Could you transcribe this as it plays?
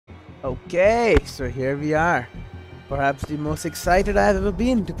Okay, so here we are. Perhaps the most excited I have ever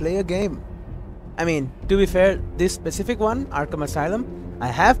been to play a game. I mean, to be fair, this specific one, Arkham Asylum, I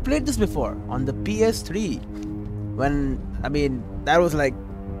have played this before on the PS3. That was like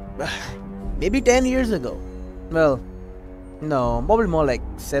maybe 10 years ago. Well, no, probably more like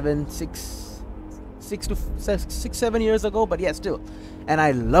 7 years ago, but yeah, still. And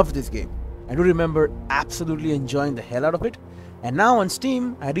I loved this game. I do remember absolutely enjoying the hell out of it. And now on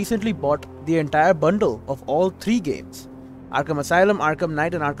Steam, I recently bought the entire bundle of all 3 games. Arkham Asylum, Arkham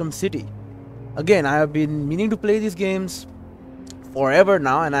Knight and Arkham City. Again, I have been meaning to play these games forever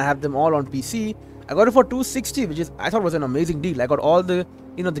now, and I have them all on PC. I got it for $260, which I thought was an amazing deal. I got all the,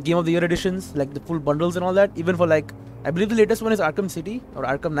 the Game of the Year editions, like the full bundles and all that. Even for like, I believe the latest one is Arkham City or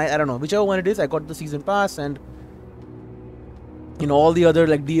Arkham Knight. I don't know, whichever one it is. I got the season pass and all the other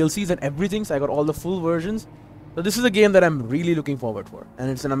like DLCs and everything. So I got all the full versions. So this is a game that I'm really looking forward for, and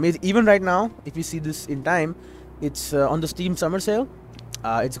it's an amazing. Even right now, if you see this in time, it's on the Steam summer sale.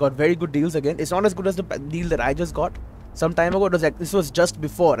 It's got very good deals again. It's not as good as the deal that I just got some time ago. It was like, this was just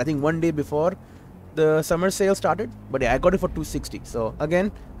before, I think one day before the summer sale started. But yeah, I got it for $260. So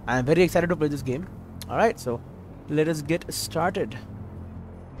again, I'm very excited to play this game. All right, so let us get started.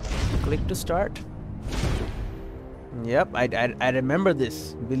 Click to start. Yep, I remember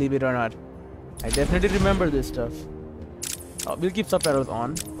this. Believe it or not. I definitely remember this stuff. Oh, we'll keep subtitles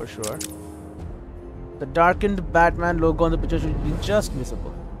on for sure. The darkened Batman logo on the picture should be just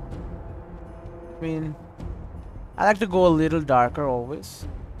visible. I mean, I like to go a little darker always.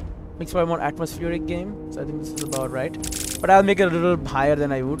 Makes for a more atmospheric game, so I think this is about right. But I'll make it a little higher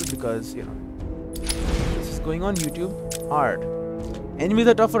than I would because, this is going on YouTube. Hard. Enemies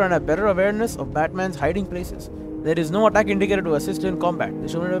are tougher and have better awareness of Batman's hiding places. There is no attack indicator to assist in combat. The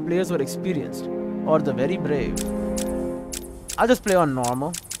shown by players who are experienced or the very brave. I'll just play on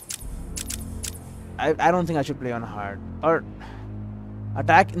normal. I don't think I should play on hard. Or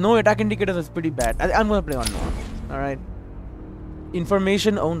no attack indicators is pretty bad. I'm gonna play on normal. Alright.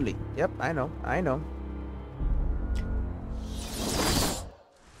 Information only. Yep, I know.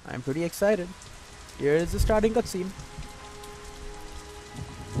 I'm pretty excited. Here is the starting cutscene.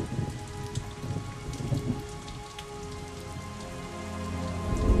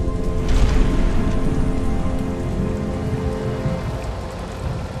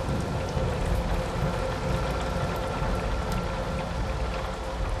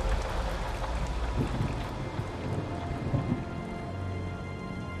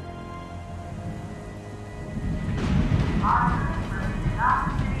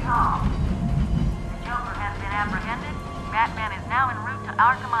 Batman is now en route to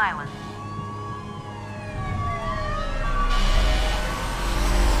Arkham Island.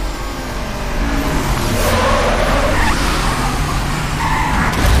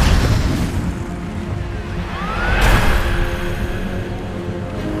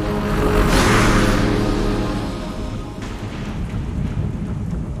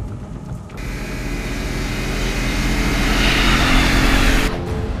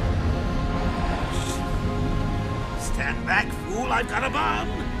 I've got a bomb!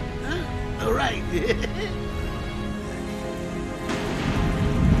 Huh? All right.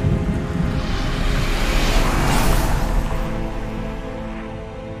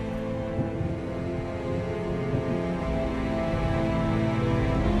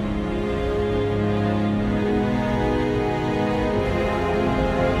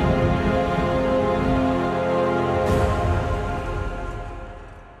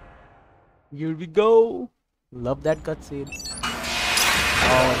 Here we go. Love that cutscene.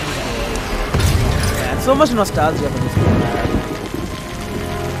 Oh, this is good. Man, so much nostalgia for this game.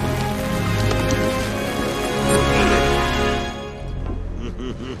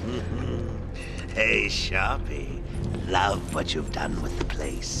 Hey, Sharpie. Love what you've done with the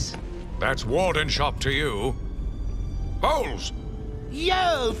place. That's Warden Shop to you. Bowles!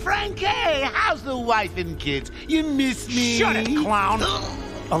 Yo, Frankie! How's the wife and kids? You miss me? Shut it, clown!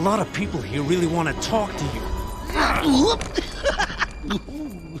 A lot of people here really want to talk to you.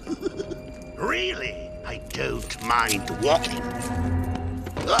 Really? I don't mind walking.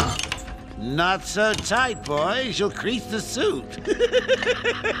 Not so tight, boys. You'll crease the suit.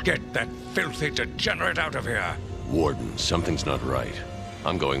 Get that filthy degenerate out of here. Warden, something's not right.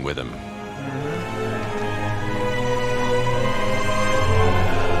 I'm going with him.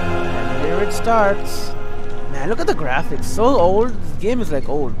 And here it starts. Man, look at the graphics. So old. This game is like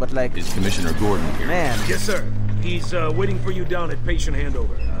old, but like... Is Commissioner Gordon here? Man. Yes, sir. He's waiting for you down at patient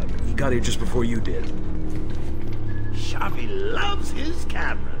handover. He got here just before you did. Sharpie loves his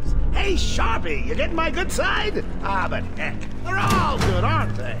cameras. Hey, Sharpie, you getting my good side? Ah, but heck, they're all good,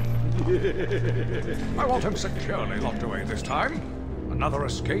 aren't they? I want him securely locked away this time. Another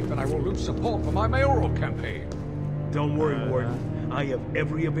escape and I will lose support for my mayoral campaign. Don't worry, Warden. I have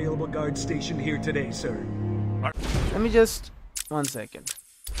every available guard station here today, sir. Let me just... 1 second.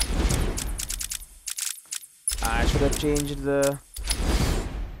 I should have changed the...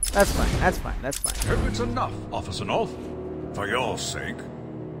 That's fine, that's fine, that's fine. Hope it's enough, Officer North. For your sake.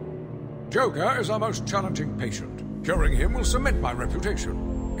 Joker is our most challenging patient. Curing him will cement my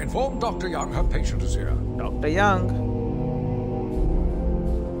reputation. Inform Dr. Young her patient is here. Dr. Young.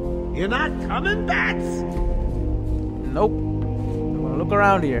 You're not coming, Bats? Nope. I'm gonna look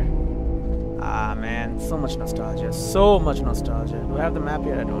around here. Ah, man. So much nostalgia. So much nostalgia. Do I have the map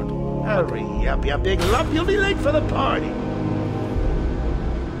here? I don't. Hurry up, you big lump. You'll be late for the party.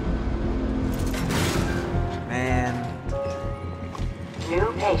 Man.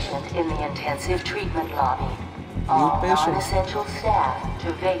 New patient in the intensive treatment lobby. All patient. non-essential staff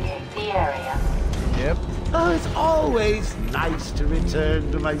to vacate the area. Yep. Oh, it's always nice to return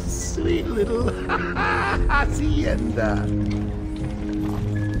to my sweet little hacienda.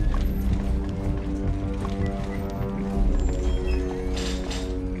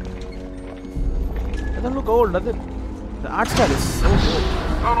 It doesn't look old, does it? The art style is so good.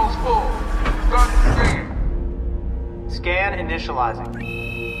 Tunnel's full. Start scan. Scan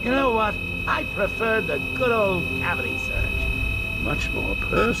initializing. You know what? I prefer the good old cavity search. Much more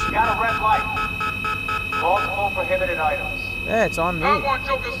personal. Got a red light. Multiple prohibited items. Yeah, it's on me. I want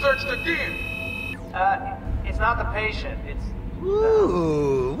Joker searched again. It's not the patient. It's...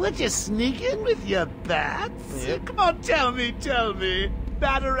 Ooh, would you sneak in with your bats? Yep. Come on, tell me.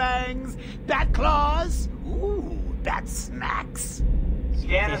 Batarangs, bat claws, ooh, bat smacks.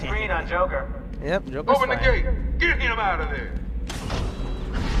 Scan the screen on Joker. Yep, Joker's Open the fine. gate. Get him out of there.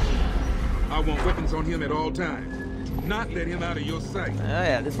 I want weapons on him at all times. Do not let him out of your sight. Oh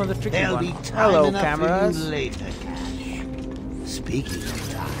yeah, this one's a tricky There'll one. be time Hello, enough cameras. for you later, Cash. Speaking of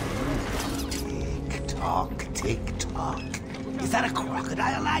time, tick tock. Is that a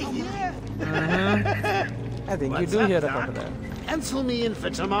crocodile I hear? I think What's you do up, hear the Doc? crocodile. Pencil me in for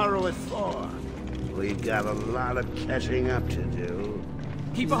tomorrow at 4. We got a lot of catching up to do.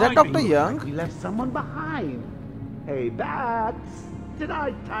 Is that Dr. Young? We left someone behind. Hey, Bats. Did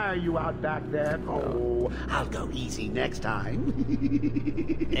I tire you out back there? Oh, I'll go easy next time.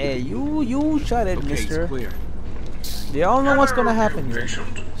 Hey, you shut it, Okay, mister. it's clear. They all know what's gonna happen here.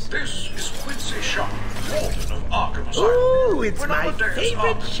 Patient. This is Quincy Sharp, warden of Arkham Asylum. Ooh, it's When my our days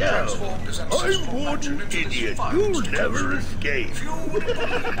favorite Arkham show. transformed his ancestral mansion into this fine institution, escape. few would believe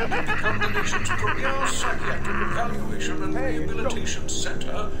it would become the nation's premier psychiatric evaluation and rehabilitation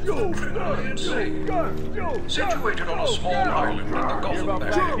center for the criminally insane. Situated on a small island in the Gotham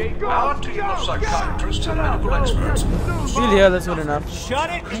Bay, our team of psychiatrists and medical experts We'll hear that's good enough. Shut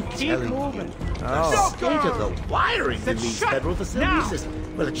it and keep moving. Oh. State of the wiring in these federal facilities.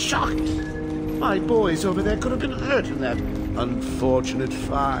 Well, it's shocking. My boys over there could have been hurt in that unfortunate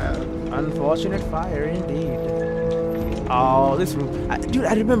fire. Unfortunate fire indeed. Oh, this room. Dude,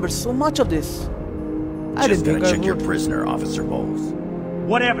 I remember so much of this. I didn't think I check your would. prisoner, Officer Bowles.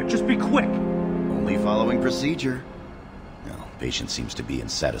 Whatever, just be quick. Only following procedure. No, patient seems to be in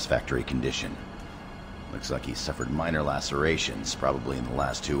satisfactory condition. Looks like he suffered minor lacerations, probably in the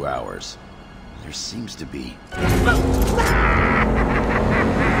last 2 hours. There seems to be...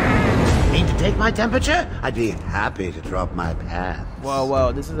 Need to take my temperature? I'd be happy to drop my pants.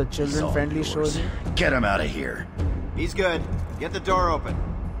 Wow, this is a It's children-friendly all show. yours. Get him out of here. He's good. Get the door open.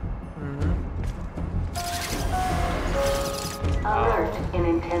 Alert in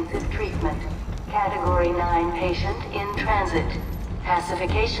intensive treatment. Category 9 patient in transit.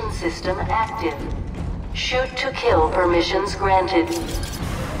 Pacification system active. Shoot to kill permissions granted.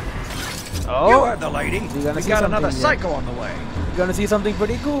 Oh, You heard the lady. We're gonna We see got another something here. psycho on the way. You're gonna see something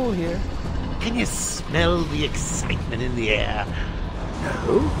pretty cool here. Can you smell the excitement in the air?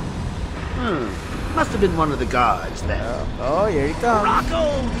 No? Must have been one of the guards there. Oh, here he comes. Rock,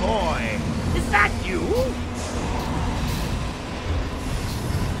 old boy! Is that you?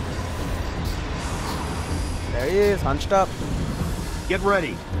 There he is, hunched up. Get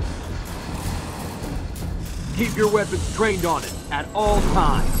ready. Keep your weapons trained on it at all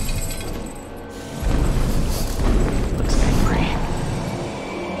times. Looks angry.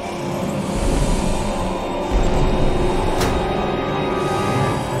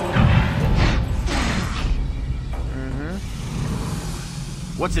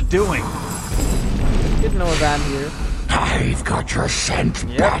 What's it doing? Didn't know that here. I've got your scent,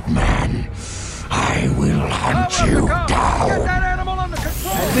 Yep. Batman. I will hunt you Get down. that animal under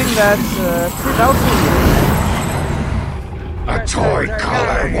control. I think that's pretty doubtful. A toy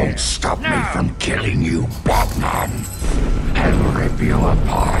collar won't killing you, Batman, and rip you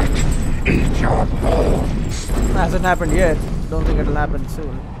apart. Eat your bones. Hasn't happened yet. Don't think it'll happen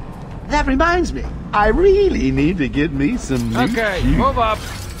soon. That reminds me, I really need to get me some new Okay, shoes. move up.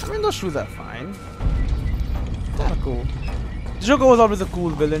 I mean, those shoes are fine. Kinda cool. Joker was always a cool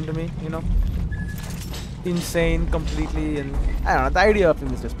villain to me, you know? Insane completely, and I don't know, the idea of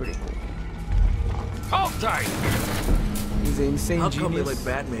him is just pretty cool. Hold tight. He's an insane How come they genius.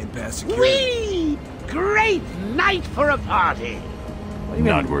 let Batman pass security? Whee! Great night for a party. What do you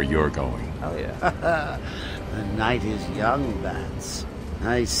mean? Not where you're going. Oh yeah. The night is young, Bats.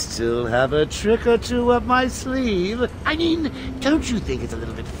 I still have a trick or two up my sleeve. I mean, don't you think it's a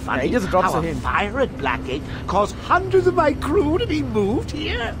little bit funny he just drops how a a hint. fire at Blackgate caused hundreds of my crew to be moved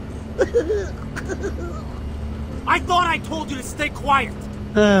here? I thought I told you to stay quiet.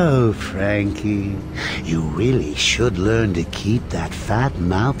 Oh, Frankie, you really should learn to keep that fat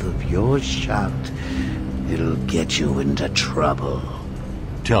mouth of yours shut. It'll get you into trouble.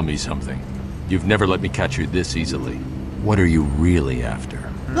 Tell me something. You've never let me catch you this easily. What are you really after?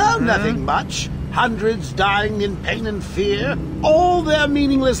 Oh, nothing much. Hundreds dying in pain and fear. All their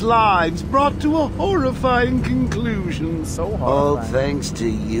meaningless lives brought to a horrifying conclusion. So All horrifying. thanks to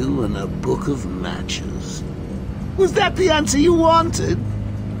you and a book of matches. Was that the answer you wanted?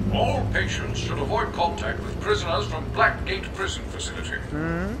 All patients should avoid contact with prisoners from Blackgate Prison Facility.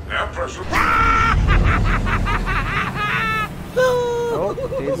 Their presence... Oh,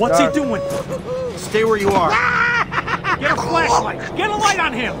 it's What's dark. he doing? Stay where you are. Get a flashlight. Get a light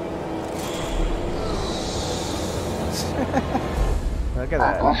on him. Look at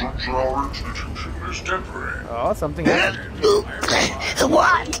that. Presence in our institution is temporary. Oh, something happened.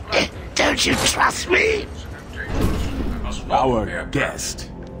 What? Don't you trust me? Our guest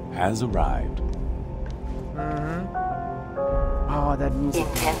has arrived. Oh, that music.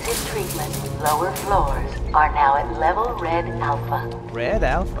 Intensive treatment. Lower floors are now at level red alpha. Red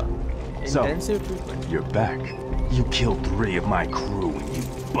Alpha. So, Intensive treatment. you're back. You killed 3 of my crew and you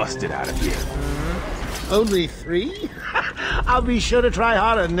busted out of here. Only 3? I'll be sure to try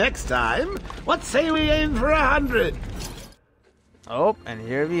harder next time. What say we aim for 100? Oh, and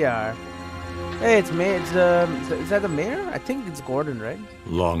here we are. Hey, it's May. Is that the mayor? I think it's Gordon, right?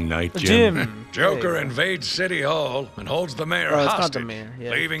 Long night, Jim. Joker Hey. invades City Hall and holds the mayor Oh, it's not the hostage, mayor, yeah.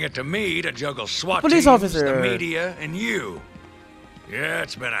 leaving it to me to juggle SWAT Police teams, officer. the media, and you. Yeah,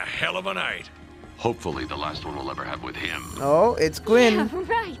 it's been a hell of a night. Hopefully the last one we'll ever have with him. Oh, it's Quinn. Yeah,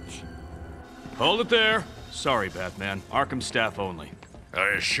 right. Hold it there. Sorry, Batman. Arkham staff only. I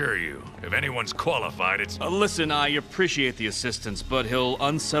assure you, if anyone's qualified, it's... Listen, I appreciate the assistance, but he'll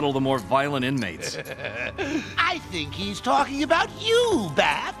unsettle the more violent inmates. I think he's talking about you,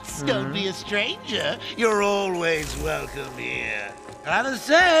 Bats. Don't be a stranger. You're always welcome here. Gotta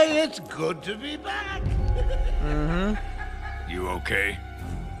say, it's good to be back. You okay?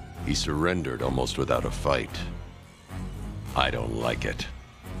 He surrendered almost without a fight. I don't like it.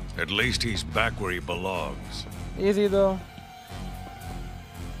 At least he's back where he belongs. Easy though.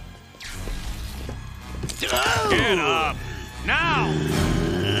 Get up! Now!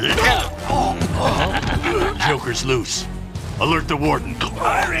 Joker's loose. Alert the warden.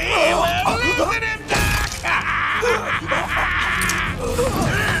 Hurry, we're losing him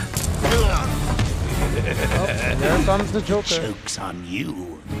There comes the Joker. Joke's on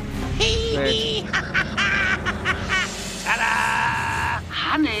you. Great. Ta-da!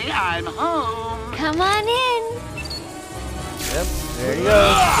 Honey, I'm home. Come on in. Yep, there he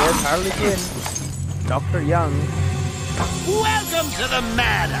goes. There's Harley Quinn. Dr. Young. Welcome to the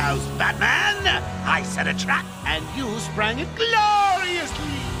madhouse, Batman. I set a trap, and you sprang it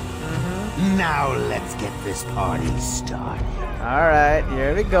gloriously. Now let's get this party started. Alright,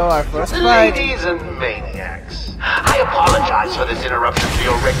 here we go. Our first fight. Ladies and maniacs, I apologize for this interruption to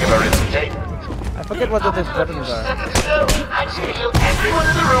your regular entertainment. I forget what the buttons are. I just killed everyone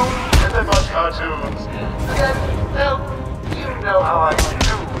in the room and then watch cartoons. Again, well, you know how I do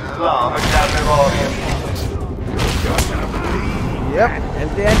love a captive audience. Yep,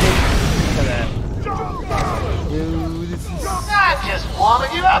 empty ending. Look at that. Dude, this is... I'm just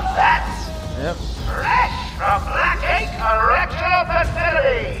warming you up, Bats. Yep. Fresh from Blackgate Correctional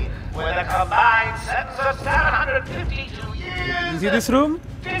Facility, with a combined sentence of 752 years. You see this room?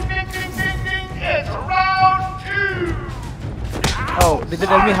 Ding, ding, ding, ding, ding. It's round 2. Oh, did they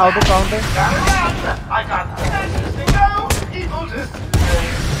tell me how to count it? I got messages to go equals this.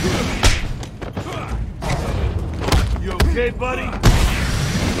 You okay, buddy?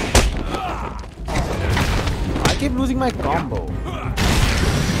 I keep losing my combo.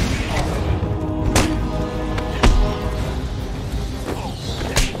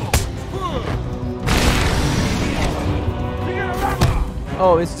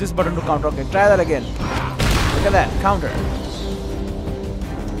 Oh, it's this button to counter. Okay, try that again. Look at that. Counter.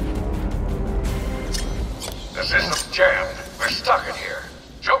 The system's jammed. We're stuck in here.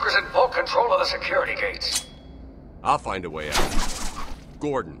 Joker's in full control of the security gates. I'll find a way out.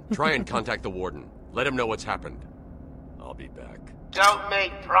 Gordon, try and contact the warden. Let him know what's happened. I'll be back. Don't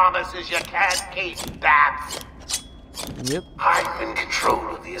make promises you can't keep, Bats. Yep. I'm in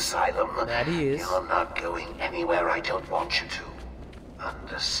control of the asylum. That he is. You're not going anywhere I don't want you to.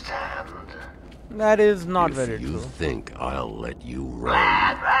 Understand? That is not very true. You think I'll let you run?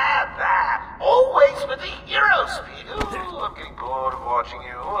 Always with the hero speed. Ooh, I'm getting bored of watching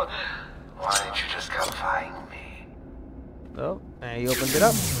you. Why don't you just come find me? Oh, and he opens it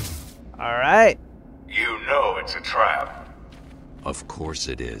up. Alright. You know it's a trap. Of course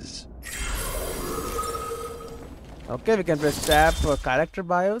it is. Okay, we can press tab for character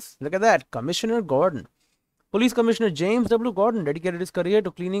bios. Look at that. Commissioner Gordon. Police Commissioner James W. Gordon dedicated his career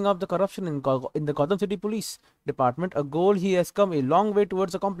to cleaning up the corruption in the Gotham City Police Department, a goal he has come a long way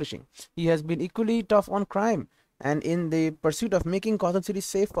towards accomplishing. He has been equally tough on crime and in the pursuit of making Gotham City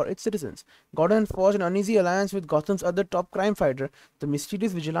safe for its citizens. Gordon forged an uneasy alliance with Gotham's other top crime fighter, the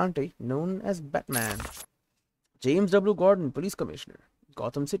mysterious vigilante known as Batman. James W. Gordon, Police Commissioner,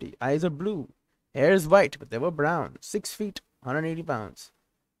 Gotham City. Eyes are blue, hair is white, but they were brown. 6 feet, 180 pounds.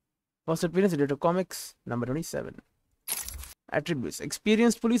 First appearance in Detective Comics, number 27. Attributes: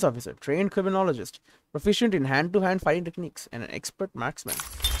 experienced police officer, trained criminologist, proficient in hand-to-hand fighting techniques, and an expert marksman.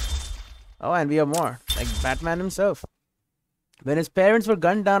 Oh, and we have more, like Batman himself. When his parents were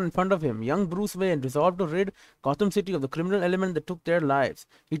gunned down in front of him, young Bruce Wayne resolved to rid Gotham City of the criminal element that took their lives.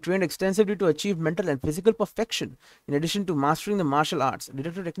 He trained extensively to achieve mental and physical perfection, in addition to mastering the martial arts,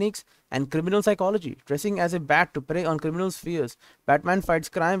 detective techniques, and criminal psychology. Dressing as a bat to prey on criminals' fears, Batman fights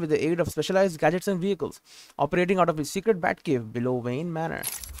crime with the aid of specialized gadgets and vehicles, operating out of his secret Batcave below Wayne Manor.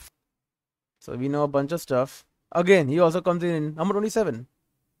 So we know a bunch of stuff. Again, he also comes in number 27.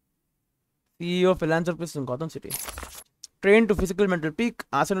 CEO Philanthropist in Gotham City. Trained to physical mental peak,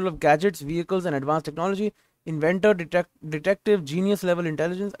 arsenal of gadgets, vehicles, and advanced technology, inventor, detective, genius level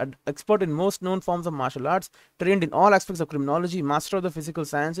intelligence, expert in most known forms of martial arts, trained in all aspects of criminology, master of the physical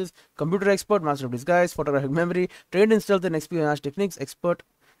sciences, computer expert, master of disguise, photographic memory, trained in stealth and espionage techniques, expert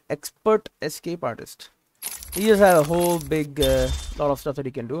escape artist. He just has a whole big lot of stuff that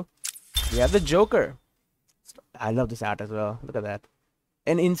he can do. We have the Joker. I love this art as well. Look at that.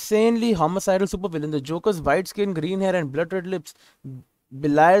 An insanely homicidal supervillain, the Joker's white skin, green hair, and blood-red lips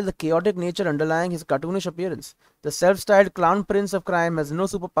belie the chaotic nature underlying his cartoonish appearance. The self-styled clown prince of crime has no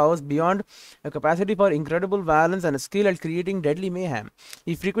superpowers beyond a capacity for incredible violence and a skill at creating deadly mayhem.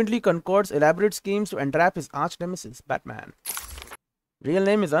 He frequently concords elaborate schemes to entrap his arch-nemesis, Batman. Real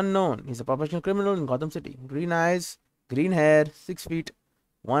name is unknown. He's a professional criminal in Gotham City. Green eyes, green hair, 6 feet,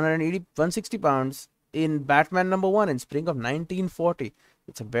 160 pounds. In Batman #1 in spring of 1940.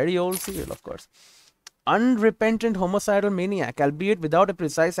 It's a very old serial, of course. Unrepentant homicidal maniac, albeit without a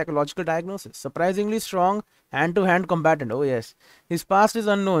precise psychological diagnosis. Surprisingly strong hand-to-hand combatant. Oh yes. His past is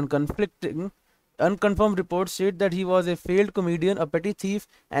unknown. Conflicting, unconfirmed reports state that he was a failed comedian, a petty thief,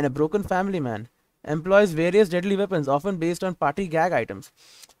 and a broken family man. Employs various deadly weapons, often based on party gag items.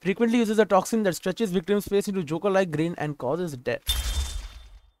 Frequently uses a toxin that stretches victims' face into Joker-like grin and causes death.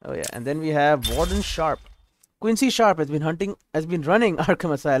 Oh yeah, and then we have Warden Sharp. Quincy Sharp has been running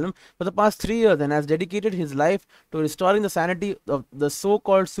Arkham Asylum for the past 3 years and has dedicated his life to restoring the sanity of the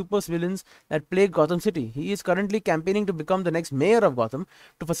so-called supervillains that plague Gotham City. He is currently campaigning to become the next mayor of Gotham.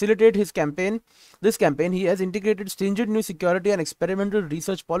 To facilitate this campaign, he has integrated stringent new security and experimental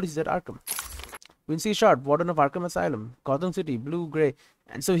research policies at Arkham. Quincy Sharp, Warden of Arkham Asylum, Gotham City, blue, grey.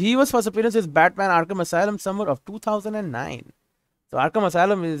 And so he was first appearance as Batman Arkham Asylum summer of 2009. So Arkham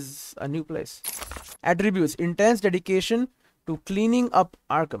Asylum is a new place. Attributes: intense dedication to cleaning up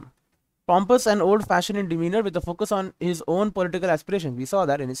Arkham. Pompous and old-fashioned in demeanor with a focus on his own political aspirations. We saw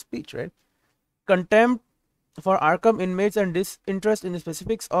that in his speech, right? Contempt for Arkham inmates and disinterest in the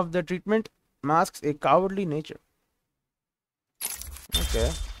specifics of their treatment masks a cowardly nature. Okay.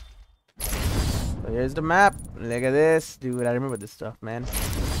 So here's the map. Look at this. Dude, I remember this stuff, man.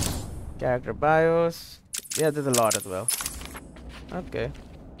 Character bios. Yeah, there's a lot as well. Okay.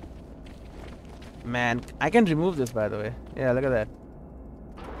 Man, I can remove this, by the way. Yeah, look at that.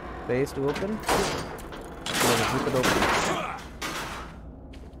 Space to open. Keep it open.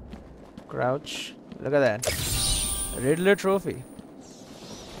 Crouch. Look at that. Riddler trophy.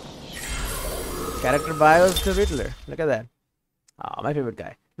 Character bios to Riddler. Look at that. Ah, my favorite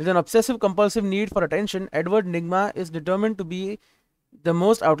guy. With an obsessive compulsive need for attention, Edward Nygma is determined to be the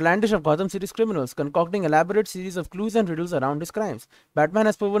most outlandish of Gotham City's criminals, concocting elaborate series of clues and riddles around his crimes. Batman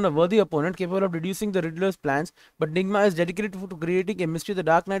has proven a worthy opponent capable of deducing the Riddler's plans, but Nigma is dedicated to creating a mystery the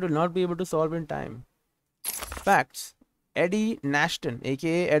Dark Knight will not be able to solve in time. Facts. Eddie Nashton,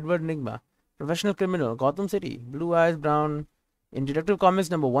 aka Edward Nigma, professional criminal, Gotham City, blue eyes, brown, in Detective Comics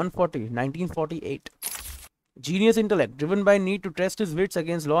number 140, 1948. Genius intellect, driven by need to test his wits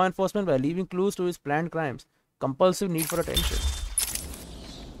against law enforcement by leaving clues to his planned crimes. Compulsive need for attention.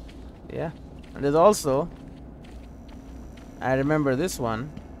 Yeah. And there's also, I remember this one.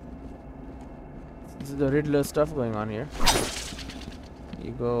 This is the Riddler stuff going on here.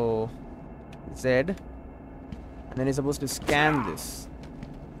 You go Z, and then you're supposed to scan this.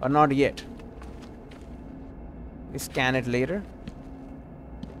 Or not yet. You scan it later.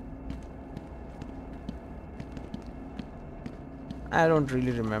 I don't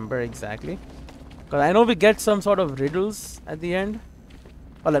really remember exactly. Because I know we get some sort of riddles at the end.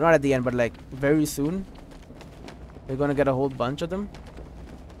 Well, like, not at the end, but like very soon. We're gonna get a whole bunch of them.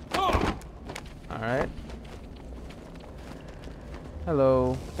 Alright.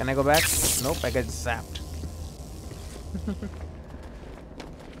 Hello. Can I go back? Nope, I get zapped.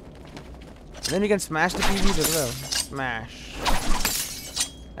 And then you can smash the TVs as well. Smash.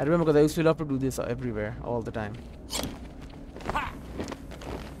 I remember because I used to love to do this everywhere, all the time.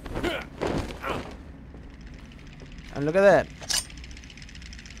 And look at that.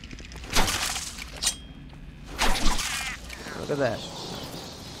 Look at that.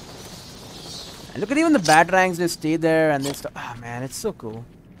 And look at even the batarangs, they stay there and they start. Ah, man, it's so cool.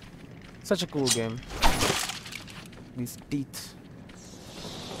 Such a cool game. These teeth.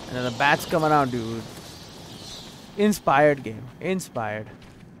 And then the bats come around, dude. Inspired game. Inspired.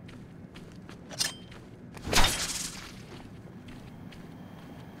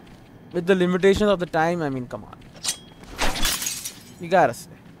 With the limitations of the time, I mean, come on. You gotta say.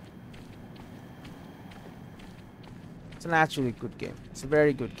 It's an actually good game. It's a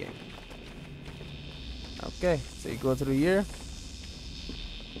very good game. Okay, so you go through here.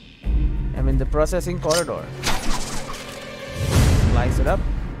 I'm in the processing corridor. Slice it up.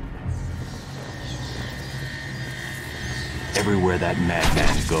 Everywhere that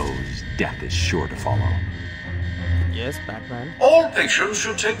madman goes, death is sure to follow. Yes, Batman. All patients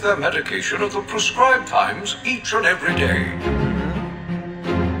should take their medication at the prescribed times each and every day.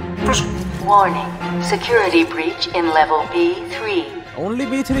 Warning. Security breach in level B3. Only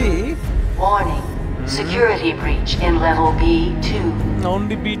B3? Warning. Security breach in level B2.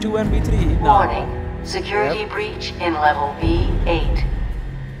 Only B2 and B3? No. Warning. Security breach in level B8.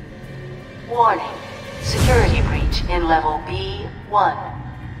 Warning. Security breach in level B1.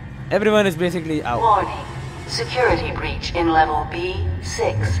 Everyone is basically out. Warning. Security breach in level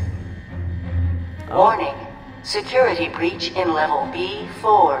B6. Warning. Security breach in level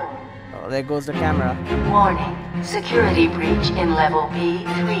B4. Oh, there goes the camera. Warning. Security breach in level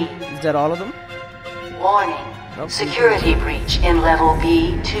B3. Is that all of them? Warning. Nope. Security breach in level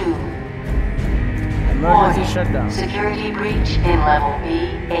B2. Emergency shutdown. Security breach in level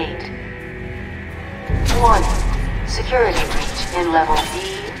B8. Warning. Security breach in level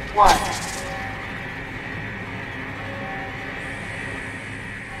B1.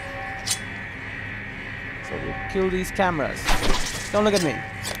 So we kill these cameras. Don't look at me.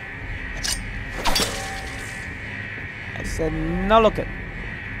 I said no look at.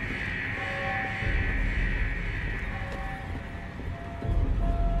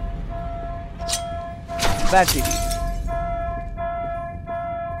 Bad TV.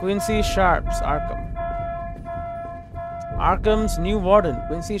 Quincy Sharp's Arkham. Arkham's new warden,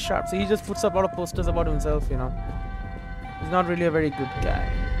 Quincy Sharp. So he just puts up a lot of posters about himself, you know. He's not really a very good guy.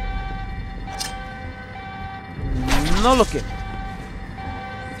 No looking.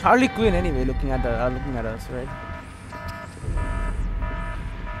 Harley Quinn anyway, looking at us, right?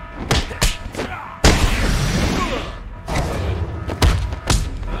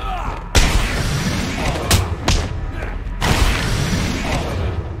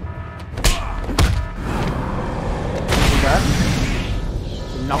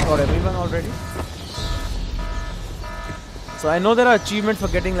 Knocked out everyone already. So I know there are achievements for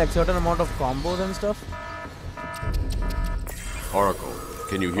getting like certain amount of combos and stuff. Oracle,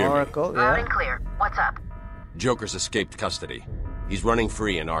 can you hear me? Oracle, yeah. Loud and clear. What's up? Joker's escaped custody. He's running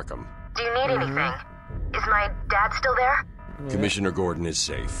free in Arkham. Do you need anything? Is my dad still there? Yeah. Commissioner Gordon is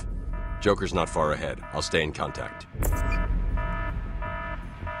safe. Joker's not far ahead. I'll stay in contact.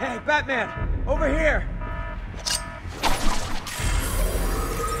 Hey, Batman! Over here!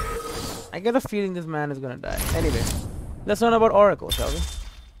 I get a feeling this man is gonna die. Anyway, let's learn about Oracle, shall we?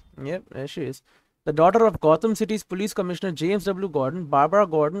 Yep, there she is. The daughter of Gotham City's police commissioner James W. Gordon, Barbara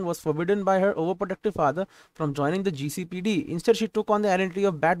Gordon was forbidden by her overprotective father from joining the GCPD. Instead, she took on the identity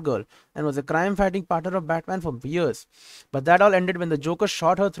of Batgirl and was a crime-fighting partner of Batman for years. But that all ended when the Joker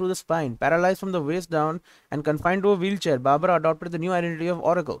shot her through the spine. Paralyzed from the waist down and confined to a wheelchair, Barbara adopted the new identity of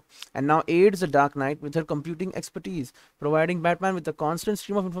Oracle and now aids the Dark Knight with her computing expertise, providing Batman with a constant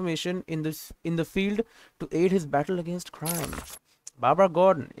stream of information in the field to aid his battle against crime. Barbara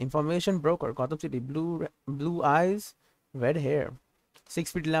Gordon, information broker, Gotham City, blue eyes, red hair,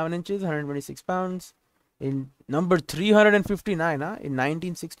 6 feet 11 inches, 126 pounds, in number 359, in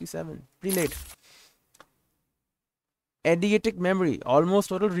 1967, pretty late. Eidetic memory, almost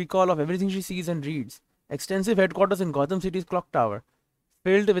total recall of everything she sees and reads. Extensive headquarters in Gotham City's clock tower,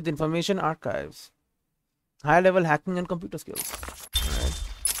 filled with information archives. High-level hacking and computer skills. Alright.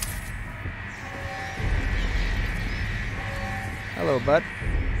 Hello, bud.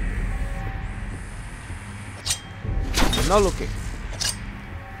 No looking.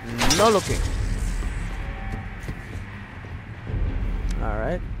 No looking.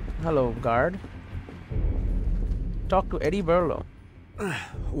 Alright. Hello, guard. Talk to Eddie Burlow.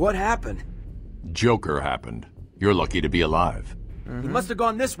 What happened? Joker happened. You're lucky to be alive. He must have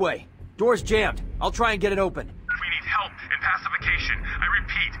gone this way. Door's jammed. I'll try and get it open. We need help in pacification. I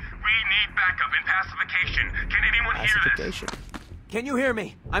repeat, we need backup in pacification. Can anyone hear this? Can you hear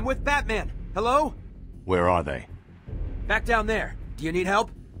me? I'm with Batman. Hello? Where are they? Back down there. Do you need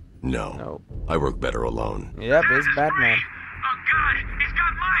help? No. I work better alone. Yep, it's Batman. Oh God, he's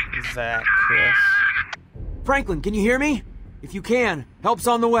got Mike! Zach, yes. Franklin, can you hear me? If you can, help's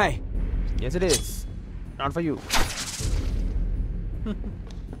on the way. Yes, it is. Not for you.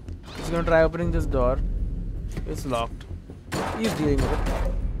 He's gonna try opening this door. It's locked. He's dealing with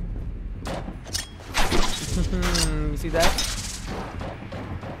it. You see that?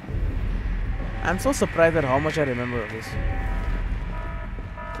 I'm so surprised at how much I remember of this.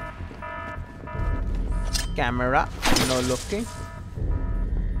 Camera, no looking.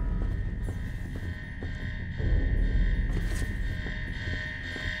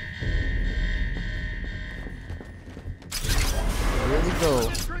 Here we go.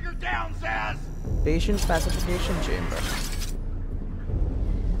 Trigger down, Zaz! Patient pacification chamber.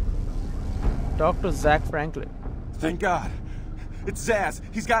 Talk to Zach Franklin. Thank God. It's Zaz.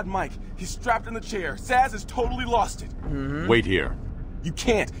 He's got Mike. He's strapped in the chair. Zaz has totally lost it. Wait here. You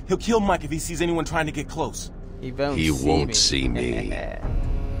can't. He'll kill Mike if he sees anyone trying to get close. He won't see me.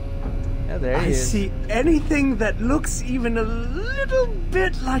 Yeah, there he I is. see anything that looks even a little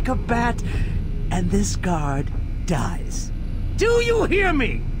bit like a bat, and this guard dies. Do you hear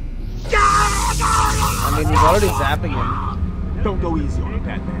me? I mean, he's already zapping him. Don't go easy on him,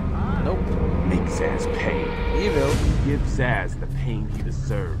 Batman. Nope. Make Zaz pay. He will. Give Zaz the pain he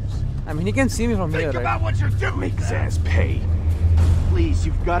deserves. I mean, he can see me from here, Think right? about what you're doing! Make Zaz pay. Please,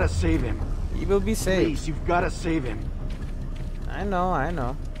 you've got to save him. He will be saved. Please, you've got to save him. I know, I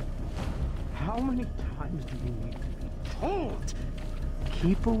know. How many times do you need to be told?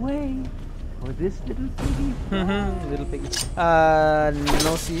 Keep away, or this little piggy. Little piggy.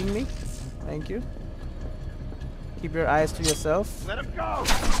 No seeing me. Thank you. Keep your eyes to yourself. Let him go!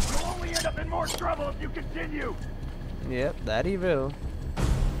 You'll only end up in more trouble if you continue! Yep, that he will.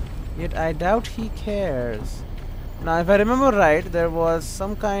 Yet I doubt he cares. Now, if I remember right, there was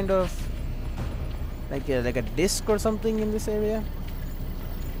some kind of like a disc or something in this area.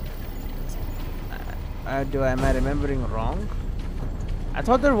 Am I remembering wrong? I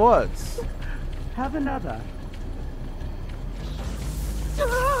thought there was. Have another.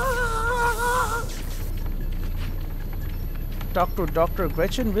 Talk to Dr.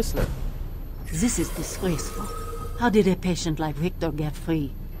 Gretchen Whistler. This is disgraceful. How did a patient like Victor get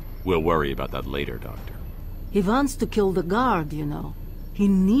free? We'll worry about that later, Doctor. He wants to kill the guard, you know. He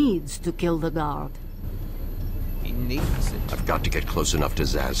needs to kill the guard. He needs it. I've got to get close enough to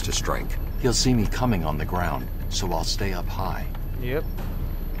Zaz to strike. He'll see me coming on the ground, so I'll stay up high. Yep.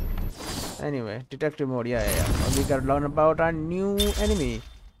 Anyway, detective mode. Yeah. Well, we gotta learn about our new enemy,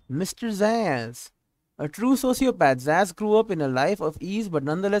 Mr. Zaz. A true sociopath, Zaz grew up in a life of ease but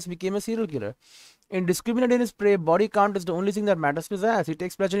nonetheless became a serial killer. Indiscriminate in his prey, body count is the only thing that matters to Zaz. He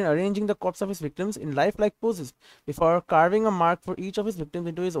takes pleasure in arranging the corpse of his victims in lifelike poses before carving a mark for each of his victims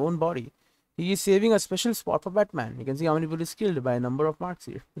into his own body. He is saving a special spot for Batman. You can see how many people is killed by a number of marks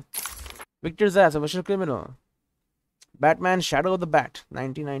here. Victor Zaz, a vicious criminal. Batman Shadow of the Bat,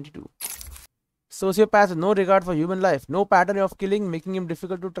 1992. Sociopath with no regard for human life. No pattern of killing, making him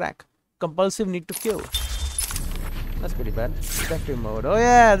difficult to track. Compulsive need to kill. That's pretty bad. Detective mode. Oh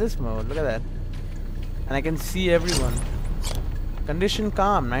yeah, this mode. Look at that. And I can see everyone. Condition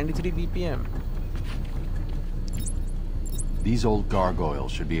calm, 93 BPM. These old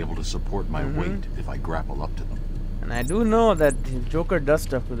gargoyles should be able to support my weight if I grapple up to them. And I do know that Joker does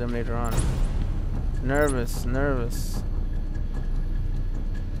stuff to them later on. Nervous.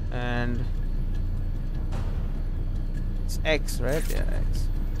 And it's X, right? Yeah, X.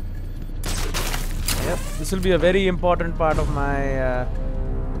 Yep, this will be a very important part of my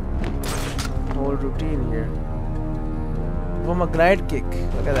whole routine here. From a glide kick.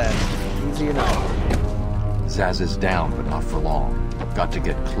 Look at that. Easy enough. Zaz is down, but not for long. Got to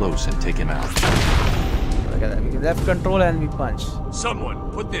get close and take him out. Look at that. We can left control and we punch. Someone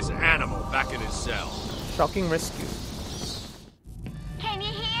put this animal back in his cell. Shocking rescue. Can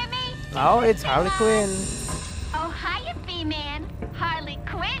you hear me? Oh, it's Harley Quinn. Oh, hiya, B-Man. Harley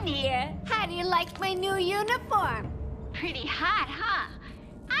Quinn here. How do you like my new uniform? Pretty hot, huh?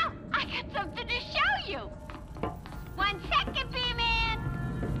 Oh, I got something to show you. 1 second, B-Man.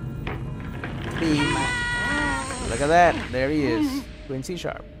 B-Man. Look at that. There he is. Quincy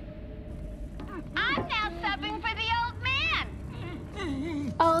Sharp. I'm now subbing for the old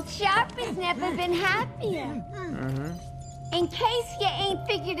man. Old Sharp has never been happier. In case you ain't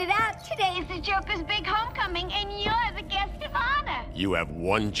figured it out, today is the Joker's big homecoming, and you're the guest of honor. You have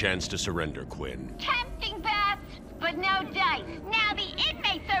one chance to surrender, Quinn. Tempting, Bats, but no dice. Now the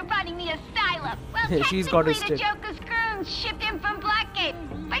inmates are running the asylum. Well, She's got a technically the stick. Joker's goons shipped in from Blackgate,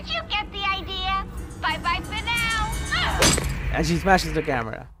 but you get the idea. Bye-bye for now. And she smashes the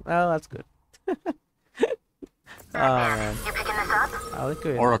camera. Well, that's good. Oh, man. You picking this up? Harley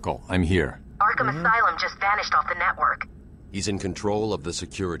Quinn. Oracle, I'm here. Arkham Asylum just vanished off the network. He's in control of the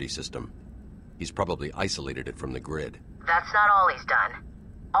security system. He's probably isolated it from the grid. That's not all he's done.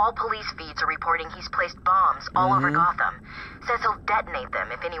 All police feeds are reporting he's placed bombs all over Gotham. Says he'll detonate them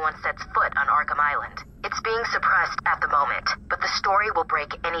if anyone sets foot on Arkham Island. It's being suppressed at the moment, but the story will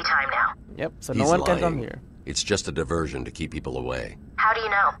break any time now. Yep, so He's no one can lying. come here. It's just a diversion to keep people away. How do you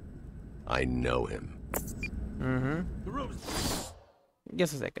know? I know him.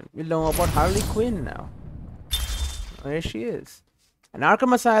 Just a second. We'll know about Harley Quinn now. There she is. An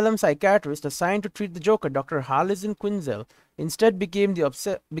Arkham Asylum psychiatrist assigned to treat the Joker, Dr. Harley Quinn, instead became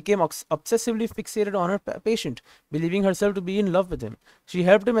obsessively fixated on her patient, believing herself to be in love with him. She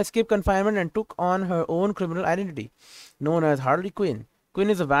helped him escape confinement and took on her own criminal identity, known as Harley Quinn. Quinn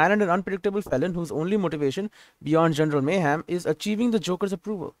is a violent and unpredictable felon whose only motivation, beyond general mayhem, is achieving the Joker's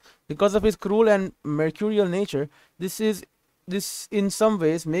approval. Because of his cruel and mercurial nature, this in some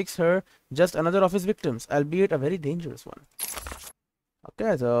ways makes her just another of his victims, albeit a very dangerous one.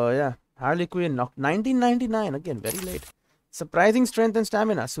 Okay, so yeah, Harley Quinn, 1999, again, very late. Surprising strength and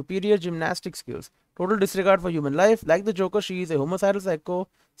stamina, superior gymnastic skills, total disregard for human life. Like the Joker, she is a homicidal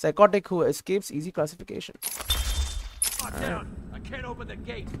psychotic who escapes easy classification. Down. I can't open the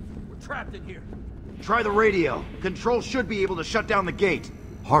gate. We're trapped in here. Try the radio. Control should be able to shut down the gate.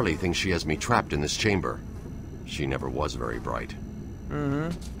 Harley thinks she has me trapped in this chamber. She never was very bright.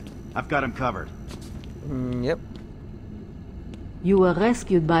 I've got him covered. Yep. You were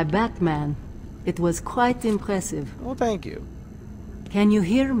rescued by Batman. It was quite impressive. Oh, thank you. Can you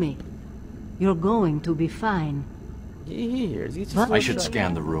hear me? You're going to be fine. He hears. I should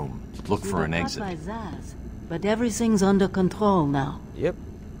scan the room. Look for an exit. By Zaz, but everything's under control now. Yep.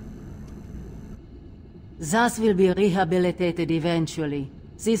 Zaz will be rehabilitated eventually.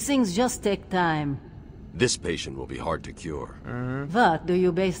 These things just take time. This patient will be hard to cure. What do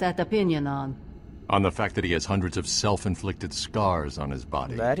you base that opinion on? On the fact that he has hundreds of self-inflicted scars on his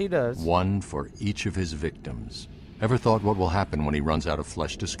body. That he does. One for each of his victims. Ever thought what will happen when he runs out of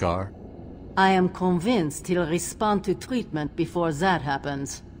flesh to scar? I am convinced he'll respond to treatment before that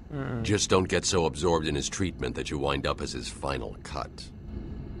happens. Just don't get so absorbed in his treatment that you wind up as his final cut.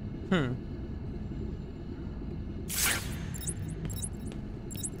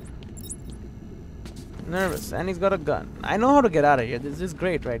 Nervous, and he's got a gun. I know how to get out of here. This is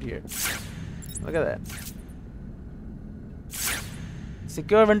great right here. Look at that.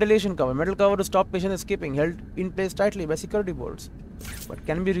 Secure ventilation cover. Metal cover to stop patient escaping. Held in place tightly by security boards, but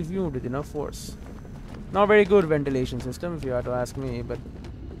can be reviewed with enough force. Not very good ventilation system, if you are to ask me, but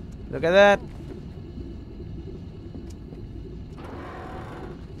look at that.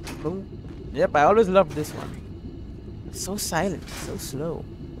 Boom. Yep, I always loved this one. So silent, so slow.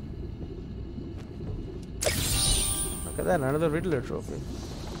 Look at that, another Riddler trophy.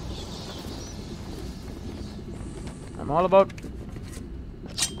 I'm all about...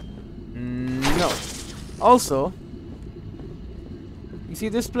 No. Also, you see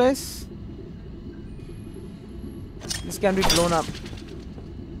this place? This can be blown up.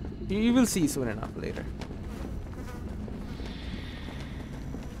 You will see soon enough later.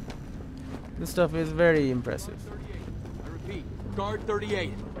 This stuff is very impressive. I repeat, Guard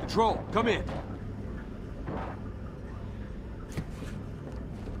 38. Control, come in.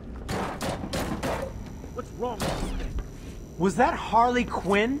 What's wrong with this thing? Was that Harley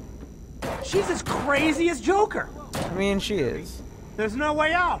Quinn? She's as crazy as Joker. I mean, she is. There's no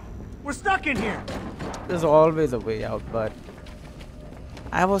way out. We're stuck in here. There's always a way out, but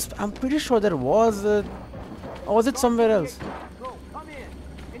I'm pretty sure there was a... Or was it somewhere else?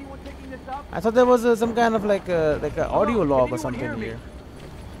 I thought there was some kind of like a audio log or something here.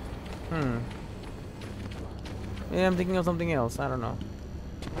 Yeah, I'm thinking of something else. I don't know.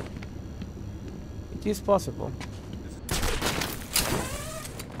 It is possible.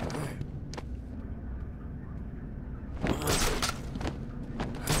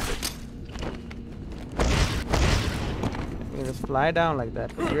 You just fly down like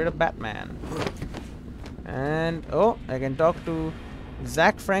that. You're the Batman. And oh, I can talk to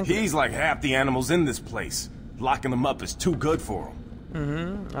Zach Franklin. He's like half the animals in this place. Locking them up is too good for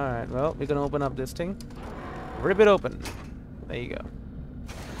him. Alright, well, we can open up this thing. Rip it open. There you go.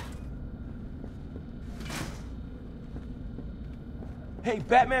 Hey,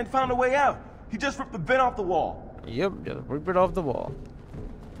 Batman found a way out. He just ripped the vent off the wall. Yep, just rip it off the wall.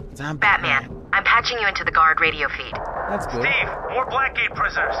 Batman, I'm patching you into the guard radio feed. That's good. Steve, more Blackgate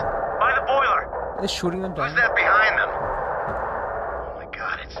prisoners. By the boiler. They're shooting them down. Who's that behind them? Oh my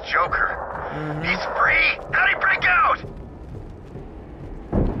god, it's Joker. He's free! How'd he break out?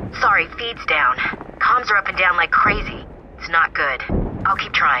 Sorry, feed's down. Comms are up and down like crazy. It's not good. I'll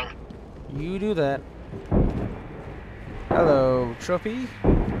keep trying. You do that. Hello, trophy.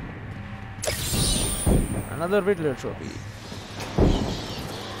 Another Riddler trophy.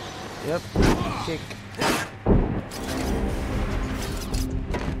 Yep. Kick.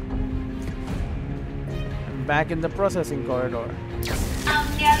 I'm back in the processing corridor. Oh,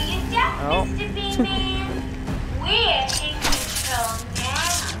 no, you don't, Mr. B-Man. We're in control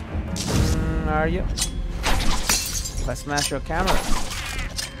now. Are you? If I smash your camera.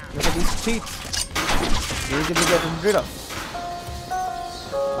 Look at these cheats. Easy to get rid of.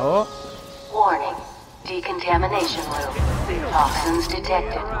 Oh. Warning. Decontamination loop. Toxins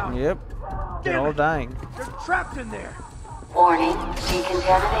detected. Yep. They're all dying. They're trapped in there. Warning.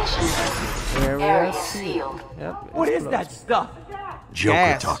 Decontamination loop. Area sealed. Yep. What is that stuff? Joker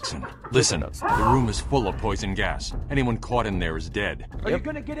Gas. toxin. Listen, the room is full of poison gas. Anyone caught in there is dead. Are you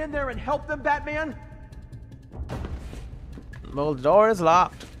gonna get in there and help them, Batman? Well, the door is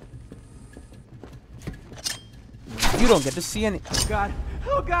locked. You don't get to see any. Oh God!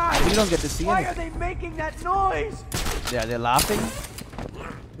 Oh God! You don't get to see Why anything. are they making that noise? Yeah, they're laughing.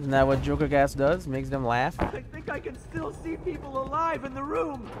 Isn't that what Joker gas does? Makes them laugh. I think I can still see people alive in the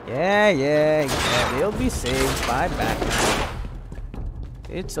room. Yeah. They'll be saved by Batman.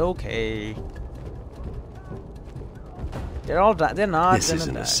 It's okay. They're all they're not. This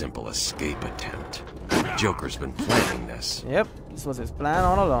isn't a simple escape attempt. Joker's been planning this. Yep, this was his plan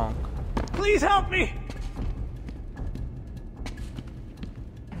all along. Please help me!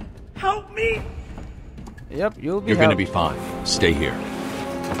 Help me! Yep, you'll be. You're gonna be fine. Stay here.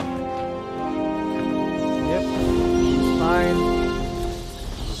 Yep, he's fine.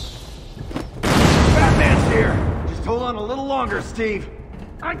 Batman's here! Just hold on a little longer, Steve.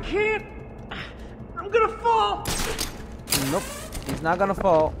 I can't! I'm gonna fall! Nope, he's not gonna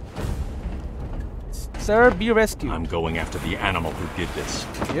fall. Sir, be rescued. I'm going after the animal who did this.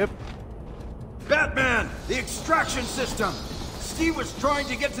 Yep. Batman! The extraction system! Steve was trying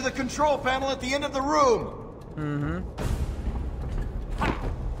to get to the control panel at the end of the room! I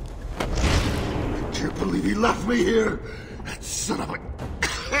can't believe he left me here! That son of a...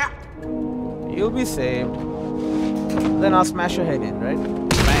 You'll be saved. Then I'll smash your head in, right?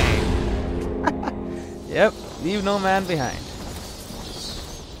 Bang! Yep, leave no man behind.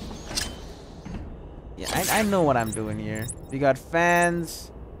 Yeah, I know what I'm doing here. We got fans,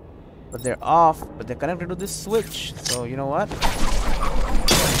 but they're off, but they're connected to this switch. So, you know what?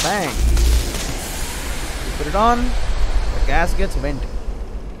 Bang! You put it on, the gas gets vented.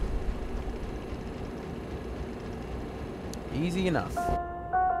 Easy enough.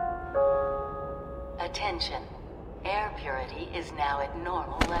 Attention. Air purity is now at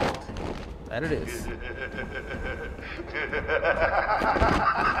normal levels. That it is.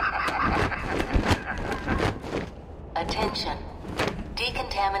 Attention.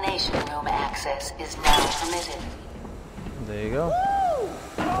 Decontamination room access is now permitted. There you go. Woo!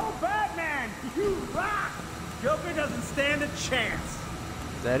 Oh, Batman! You rock! Joker doesn't stand a chance.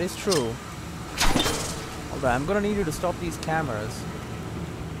 That is true. Hold on, I'm gonna need you to stop these cameras.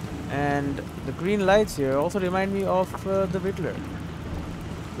 And the green lights here also remind me of the Riddler.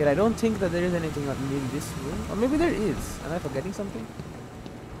 Yet I don't think that there is anything in this room. Or maybe there is. Am I forgetting something?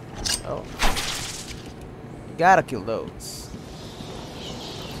 Oh. Gotta kill those.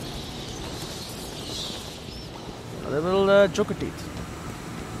 Another little Joker teeth.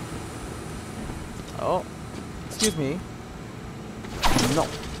 Oh. Excuse me. No.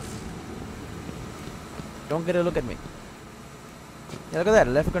 Don't get a look at me. Yeah, look at that.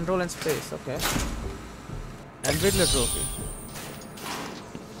 Left control and space. Okay. And Riddler trophy.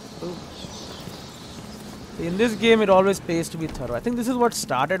 Ooh. In this game, it always pays to be thorough. I think this is what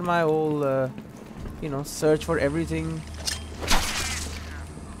started my whole, you know, search for everything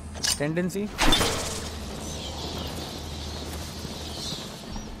tendency.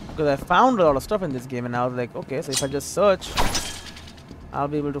 Because I found a lot of stuff in this game, and I was like, okay, so if I just search, I'll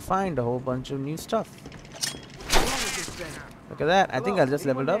be able to find a whole bunch of new stuff. Look at that. I think I just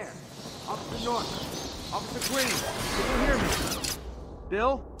leveled up. Officer North. Officer Green. Can you hear me?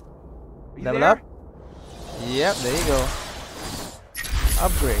 Bill? Are you Level there? up. Yep, there you go.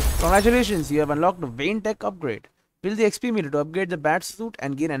 Upgrade. Congratulations, you have unlocked the Vein Tech upgrade. Fill the XP meter to upgrade the bat suit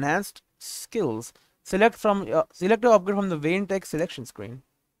and gain enhanced skills. Select your upgrade from the Vein Tech selection screen.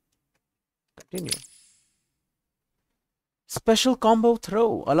 Continue. Special combo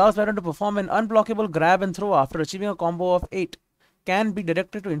throw allows Batman to perform an unblockable grab and throw after achieving a combo of 8. Can be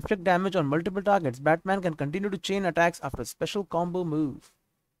directed to inflict damage on multiple targets. Batman can continue to chain attacks after a special combo move.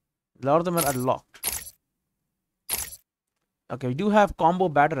 A lot of them are unlocked. Okay, we do have combo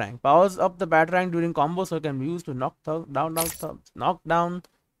Batarang. Powers up the Batarang during combos so it can be used to knock down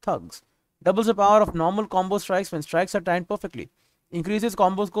thugs. Doubles the power of normal combo strikes when strikes are timed perfectly. Increases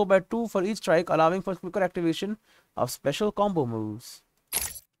combo scope by 2 for each strike, allowing for quicker activation of special combo moves.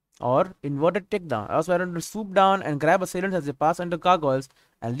 Or inverted takedown. Allows Batman to swoop down and grab assailants as they pass under gargoyles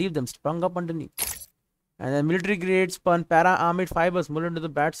and leave them sprung up underneath. And then military grade spun para-armored fibers molded into the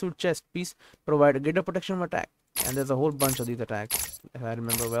batsuit chest piece provide greater protection from attack. And there's a whole bunch of these attacks, if I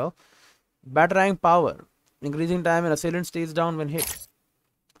remember well. Batarang power. Increasing time an assailant stays down when hit.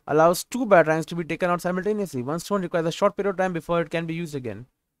 Allows 2 Batarangs to be taken out simultaneously. One stone requires a short period of time before it can be used again.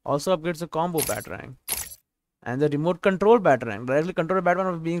 Also upgrades the combo Batarang. And the remote control Batarang. Directly control the Batman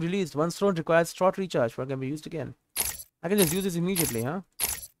of being released. One stone requires short recharge before it can be used again. I can just use this immediately, huh?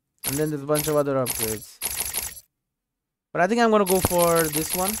 And then there's a bunch of other upgrades. But I think I'm gonna go for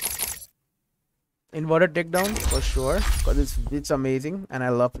this one. Inverted takedown for sure. Because it's amazing and I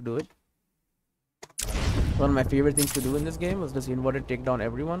love to do it. One of my favorite things to do in this game was just inverted takedown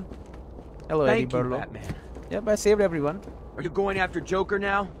everyone. Hello, Eddie Burlow. Batman. Yep, I saved everyone. Are you going after Joker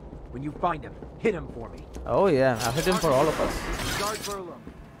now? When you find him, hit him for me. Oh yeah, I'll hit him for all of us.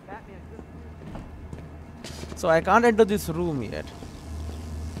 So I can't enter this room yet.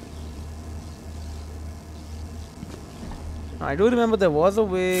 I do remember there was a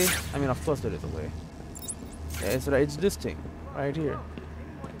way. I mean, of course there is a way. Yeah, it's right. It's this thing right here.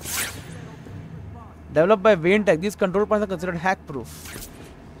 Developed by Vein Tech, these control points are considered hack-proof.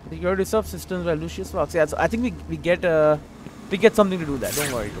 Security subsystems by Lucius Fox. Yeah, so I think we get something to do that.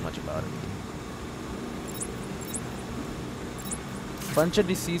 Don't worry too much about it. Bunch of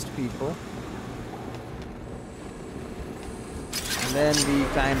deceased people, and then we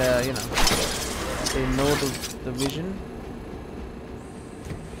kind of, you know, say no to the vision.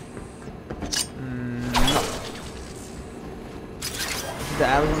 No. The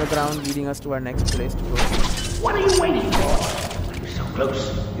arrows on the ground leading us to our next place to go. What are you waiting for? You're so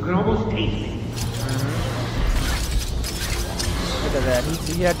close, you can almost taste it. Look at that.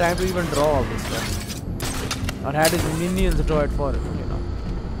 He had time to even draw all this stuff. Or had his minions draw it for him, you know.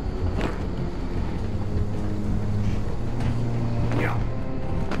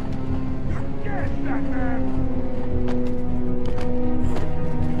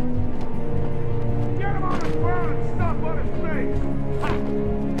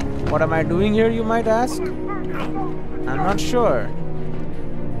 What am I doing here, you might ask? I'm not sure.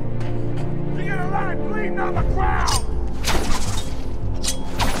 You get a line bleeding on the ground!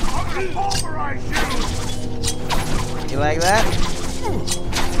 I'm gonna pulverize you! You like that?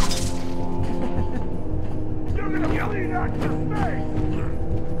 You're gonna bleed out your face!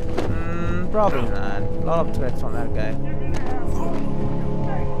 Probably not. A lot of threats from that guy.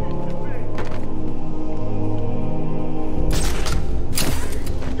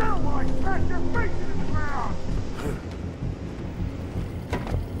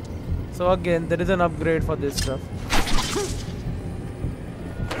 So again, there is an upgrade for this stuff.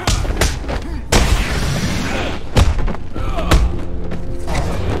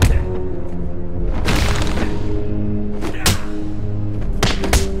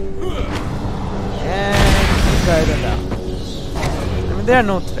 They are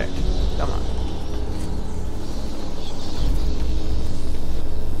no threat. Come on.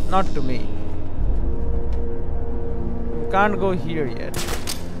 Not to me. We can't go here yet.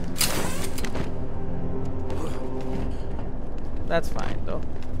 That's fine though.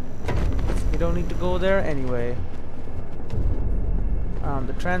 We don't need to go there anyway.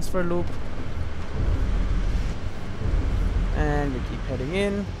 The transfer loop. And we keep heading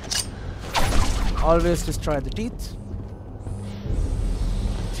in. Always destroy the teeth.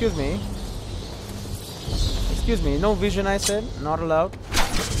 Excuse me. Excuse me, no vision I said. Not allowed.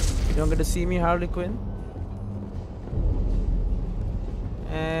 You don't get to see me, Harley Quinn.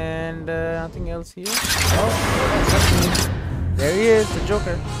 And nothing else here. Oh, there he is, the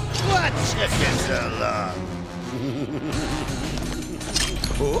Joker. What took you so long?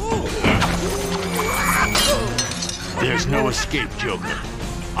 There's no escape, Joker.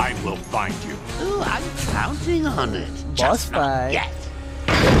 I will find you. Oh, I'm counting on it. Boss fight. Yes.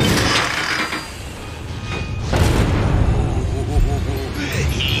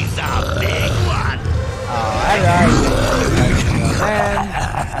 He's a big one. Oh, I like it.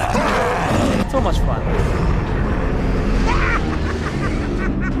 Man, so much fun.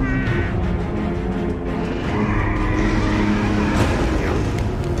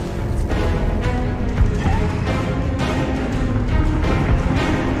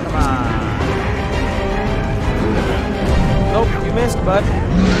 Missed, bud.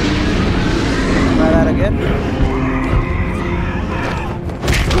 Try that again.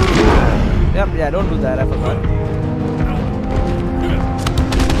 Yep, yeah, don't do that, I forgot.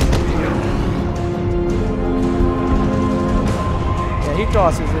 Yeah, he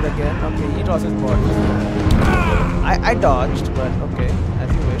tosses it again. Okay, he tosses body. I dodged, but okay, as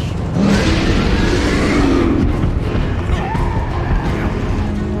you wish.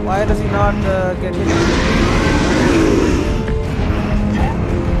 Why does he not get hit?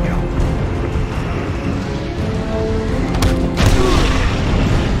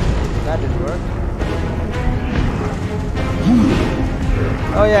 That didn't work.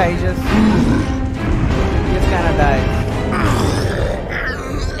 Oh yeah, he just kind of died.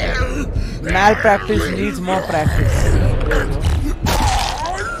 Malpractice needs more practice. There you go.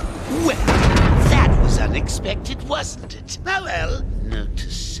 Well, that was unexpected, wasn't it? Oh well, note to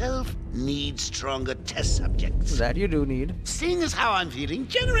self, need stronger test subjects. That you do need. Seeing as how I'm feeling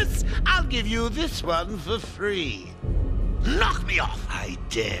generous, I'll give you this one for free. Knock me off, I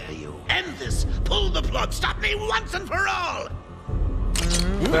dare you. End this. Pull the plug. Stop me once and for all.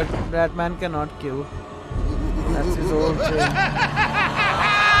 But Batman cannot kill. That's his old thing.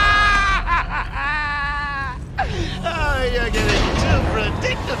 Oh, you're getting too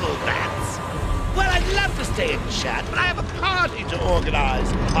predictable, Bats. Well, I'd love to stay and chat, but I have a party to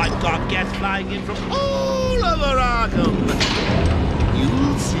organize. I've got guests flying in from all over Arkham.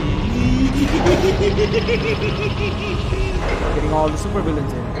 You'll see. Getting all the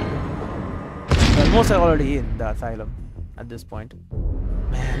supervillains in. Well, most are already in the asylum at this point.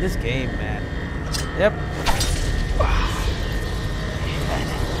 Man, this game, man. Yep.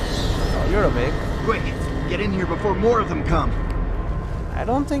 Oh, you're awake. Quick, get in here before more of them come. I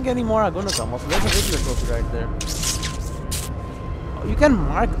don't think any more are gonna come. Also, there's a video trophy right there. Oh, you can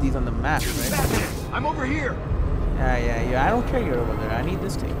mark these on the map, right? I'm over here. Yeah. I don't care you're over there. I need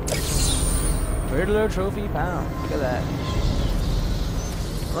this thing. Riddler trophy found. Look at that.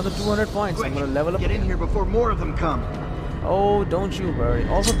 Another 200 points. Quick, I'm gonna level up. Get in here before more of them come. Oh, don't you worry.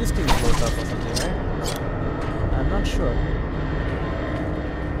 Also, this thing blows up or something, right? I'm not sure.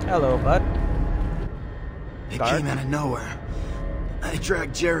 Hello, bud. It came out of nowhere. I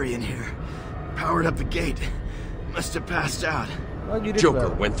dragged Jerry in here. Powered up the gate. Must have passed out. Well, you did Joker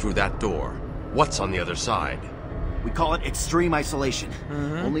well. went through that door. What's on the other side? We call it extreme isolation.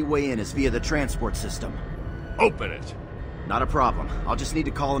 Only way in is via the transport system. Open it. Not a problem. I'll just need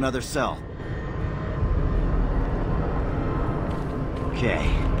to call another cell. Okay.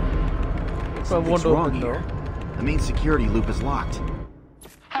 Something's wrong here. The main security loop is locked.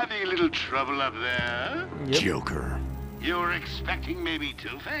 Having a little trouble up there? Yep. Joker. You're expecting maybe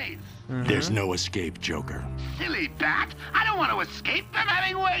Two-Face? There's no escape, Joker. Silly bat! I don't want to escape. I'm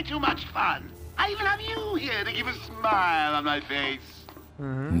having way too much fun. I even have you here to give a smile on my face.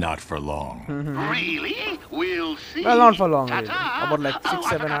 Not for long. Really? We'll see. Well, not for long, really. Ta-ta. About like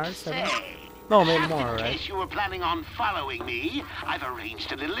 6-7 hours. 7? No, maybe more, In right? case you were planning on following me, I've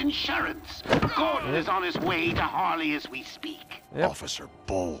arranged a little insurance. Gordon is on his way to Harley as we speak. Yep. Officer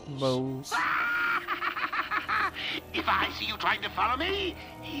Bowles. Bowles. If I see you trying to follow me,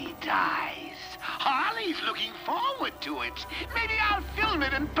 he dies. Harley's looking forward to it. Maybe I'll film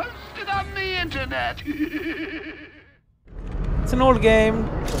it and post it on the internet. It's an old game.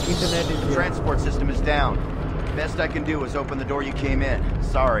 Internet is The transport system is down. Best I can do is open the door you came in.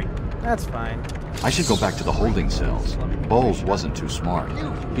 Sorry. That's fine. I should go back to the holding cells. Bowles wasn't too smart.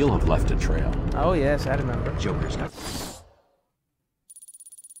 He'll have left a trail. Oh yes, I remember. Joker's got...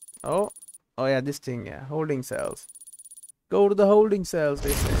 Oh yeah, this thing, yeah. Holding cells. Go to the holding cells,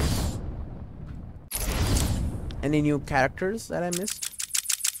 they say. Any new characters that I missed?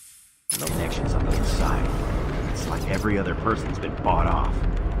 No connections on the inside. It's like every other person's been bought off.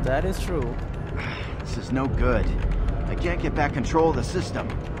 That is true. This is no good. I can't get back control of the system.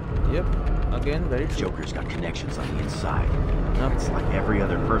 Yep. Again, very true. Joker's got connections on the inside. It's like every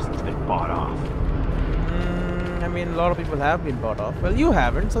other person's been bought off. I mean, a lot of people have been bought off. Well, you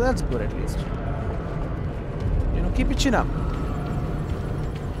haven't, so that's good at least. You know, keep your chin up.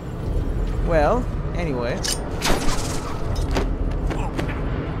 Well, anyway.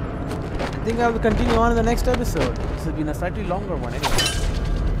 I think I will continue on in the next episode. This has been a slightly longer one anyway.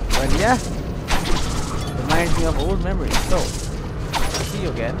 But yeah, reminds me of old memories. So, see you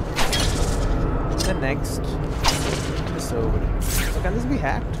again in the next episode. So can this be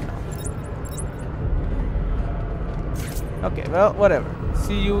hacked? Okay, well, whatever.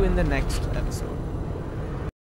 See you in the next episode.